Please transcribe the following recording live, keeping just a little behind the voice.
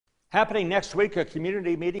Happening next week, a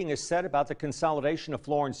community meeting is set about the consolidation of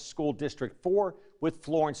Florence School District 4 with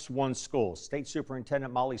Florence 1 schools. State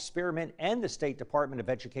Superintendent Molly Spearman and the State Department of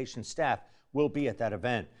Education staff will be at that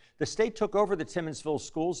event. The state took over the Timmonsville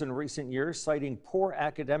schools in recent years, citing poor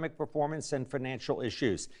academic performance and financial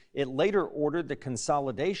issues. It later ordered the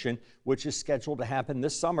consolidation, which is scheduled to happen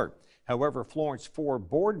this summer. However, Florence 4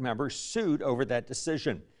 board members sued over that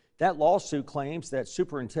decision. That lawsuit claims that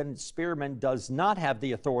Superintendent Spearman does not have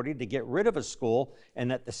the authority to get rid of a school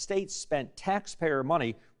and that the state spent taxpayer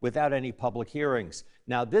money without any public hearings.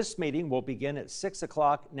 Now, this meeting will begin at 6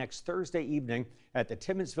 o'clock next Thursday evening at the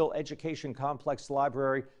Timmonsville Education Complex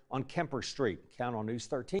Library on Kemper Street. Count on News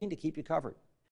 13 to keep you covered.